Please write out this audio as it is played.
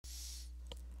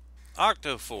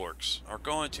OctoForks are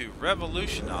going to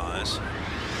revolutionize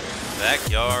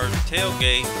backyard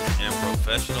tailgate and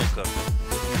professional cooking.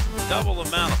 Double the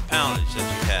amount of poundage that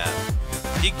you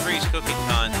have. Decrease cooking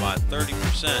time by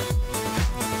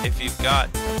 30%. If you've got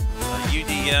a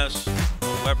UDS,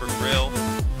 a Weber grill,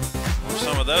 or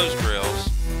some of those grills,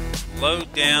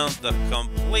 load down the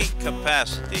complete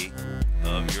capacity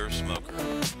of your smoker.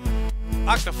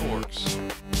 OctoForks.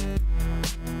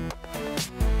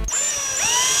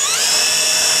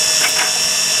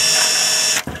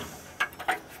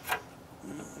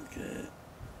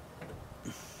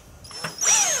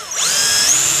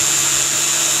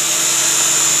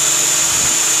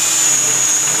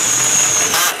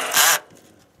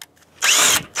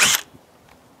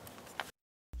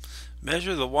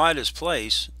 Measure the widest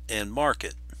place and mark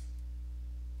it.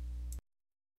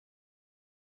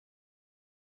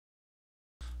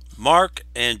 Mark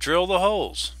and drill the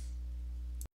holes.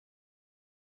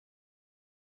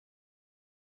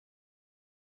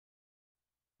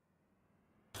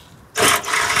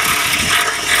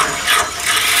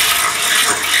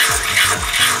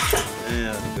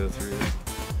 Yeah, go through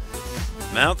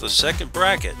it. Mount the second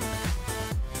bracket.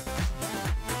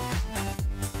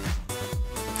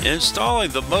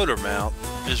 Installing the motor mount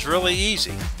is really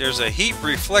easy. There's a heat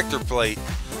reflector plate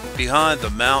behind the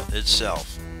mount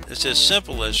itself. It's as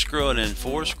simple as screwing in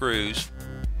 4 screws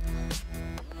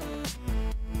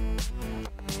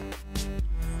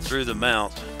through the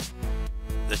mount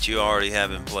that you already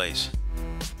have in place.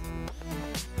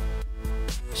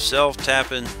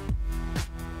 Self-tapping,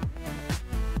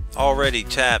 already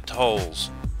tapped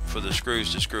holes for the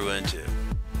screws to screw into.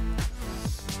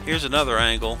 Here's another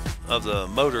angle of the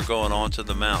motor going onto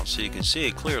the mount so you can see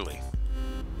it clearly.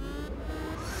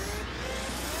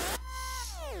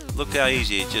 Look how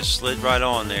easy, it just slid right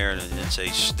on there, and it's a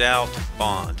stout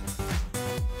bond.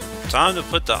 Time to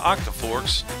put the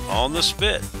OctoForks on the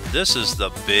spit. This is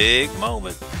the big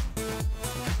moment.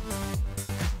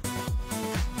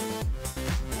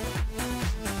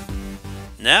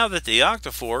 Now that the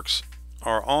OctoForks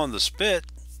are on the spit,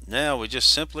 now we just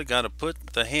simply got to put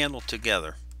the handle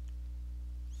together.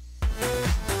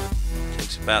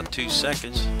 Takes about 2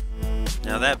 seconds.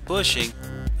 Now that bushing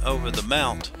over the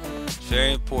mount is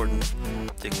very important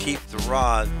to keep the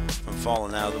rod from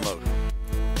falling out of the motor.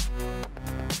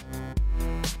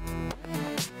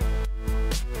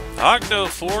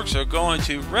 OctoForks are going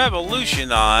to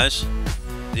revolutionize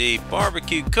the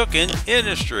barbecue cooking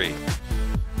industry.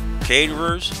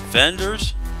 Caterers,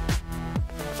 vendors,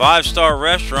 5-star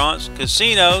restaurants,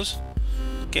 casinos.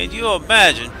 Can you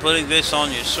imagine putting this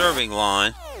on your serving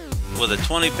line with a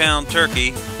 20-pound turkey,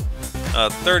 a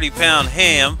 30-pound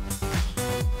ham,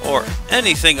 or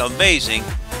anything amazing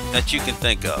that you can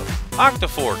think of?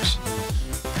 OctoForks.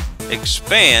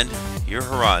 Expand your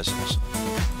horizons.